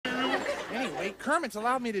Anyway, Kermit's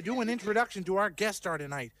allowed me to do an introduction to our guest star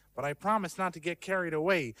tonight, but I promise not to get carried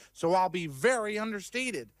away, so I'll be very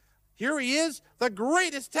understated. Here he is, the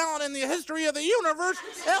greatest talent in the history of the universe,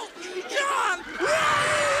 Elton John!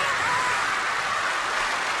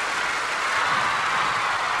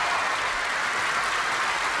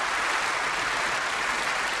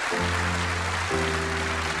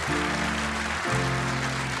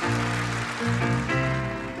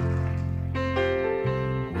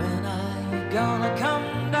 When are you gonna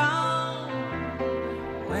come down?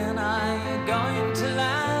 When are you going to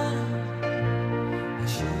land? I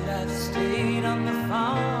should have stayed on the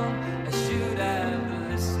phone. I should have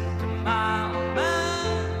listened to my old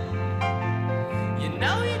man. You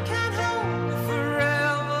know you can't